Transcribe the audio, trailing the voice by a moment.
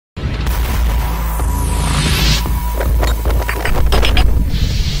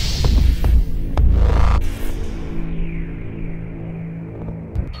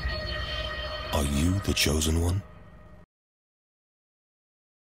the chosen one?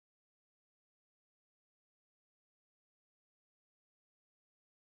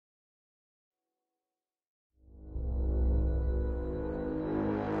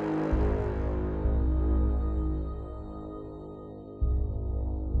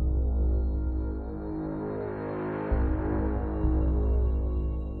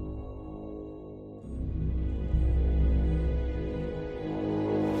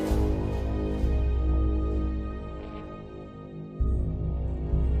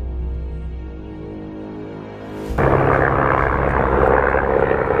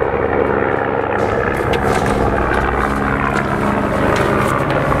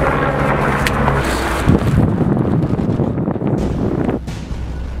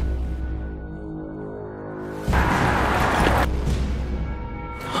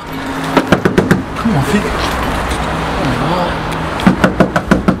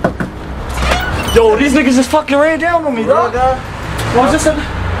 Yo, these niggas just fucking ran down on me, dog. What was this?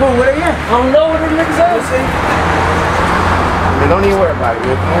 Where they at? I don't know where them niggas at. Man, don't even worry about it,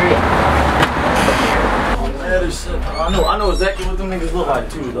 man. I know exactly what them niggas look like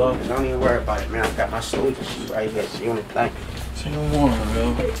too, dog. Don't even worry about it, man. I got my soldiers right here, so you don't think. Say no more,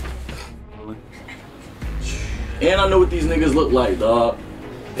 bro. And I know what these niggas look like, dog.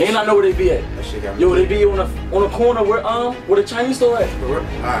 And I know where they be at. Yo, they be on a corner where the Chinese store at.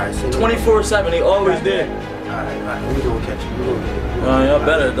 Alright, so 24/7, they always there. Alright, we gonna catch you. Y'all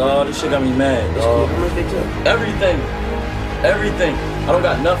better, dog. This shit got me mad, dog. Everything. Everything. I don't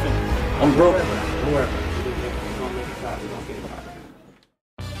got nothing. I'm broke. Don't worry about it.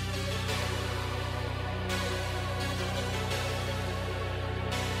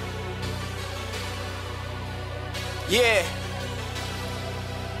 Yeah.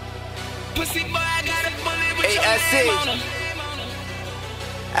 Hey, I see.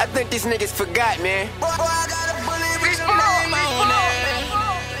 I think these niggas forgot, man.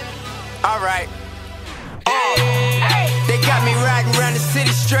 Alright. They got me riding around the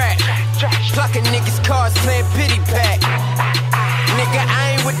city strapped, plucking niggas' cars, playing pity pack. Nigga,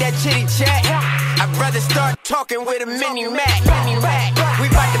 I ain't with that chitty chat. I'd rather start talking with a mini Mac. We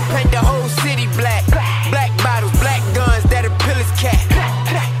bout to paint the whole city black. Black bottles, black guns, that'll pill his cat.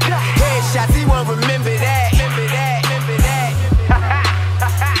 Headshots, he won't remember that.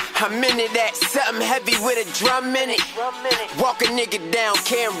 I'm into that, something heavy with a drum in it. Walk a nigga down,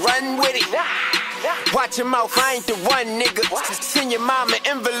 can't run with it. Watch your mouth, I ain't the one, nigga. Send your mama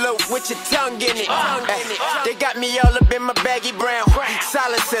envelope with your tongue in it. They got me all up in my baggy brown.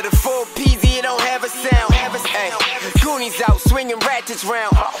 Silencer, the full peasy, it don't have a sound. Goonies out, swinging ratchets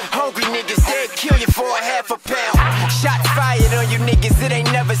round. Hungry niggas, they'll kill you for a half a pound. Shots fired on you niggas, it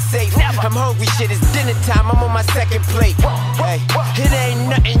ain't never safe. I'm hungry, shit, it's dinner time, I'm on my second plate. It ain't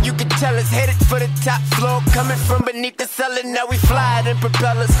nothing you can tell us. Headed for the top floor, coming from beneath the cellar. Now we fly in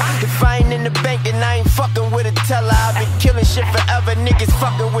propellers. If I ain't in the bank, and I ain't fucking with a teller. I've been killing shit forever, niggas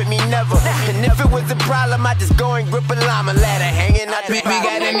fucking with me never. And if it was a problem, I just go and grip a llama ladder hanging out the We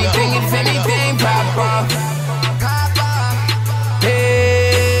got anything if anything pop off.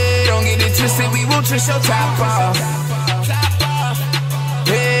 Hey, don't get it twisted, we will twist your top off.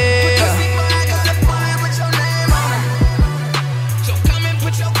 Hey.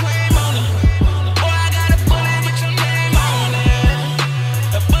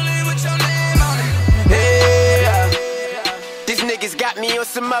 Got me on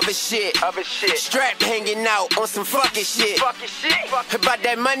some other shit. Strap hanging out on some fucking shit. About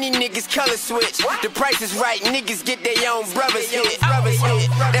that money, niggas color switch. The price is right, niggas get their own brothers hit.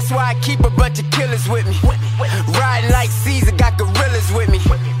 That's why I keep a bunch of killers with me. Riding like Caesar, got gorillas with me.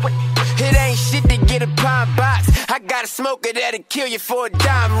 It ain't shit to get a pine box. I got a smoker that'll kill you for a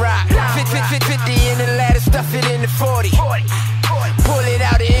dime rock. 50 in the ladder, stuff it in the 40. Pull it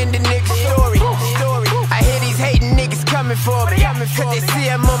out and end the nigga's story. I hear these hating niggas coming for me. Cause they see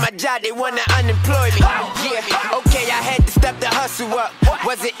I'm on my job, they wanna unemploy me. Yeah, okay, I had to step the hustle up.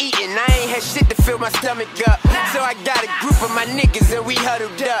 Wasn't eating, I ain't had shit to fill my stomach up. So I got a group of my niggas and we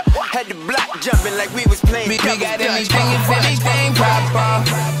huddled up. Had the block jumping like we was playing We got anything if anything pop off.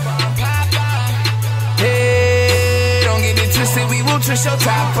 Hey, don't get it twisted, we will twist your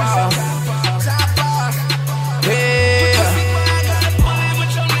top off. Hey.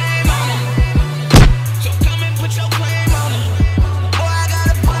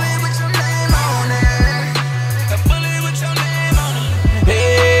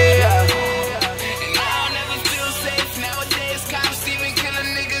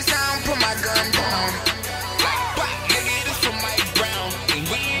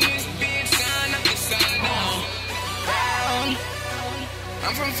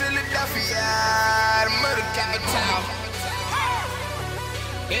 I'm from Philadelphia,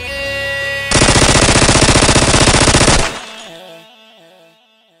 Yeah.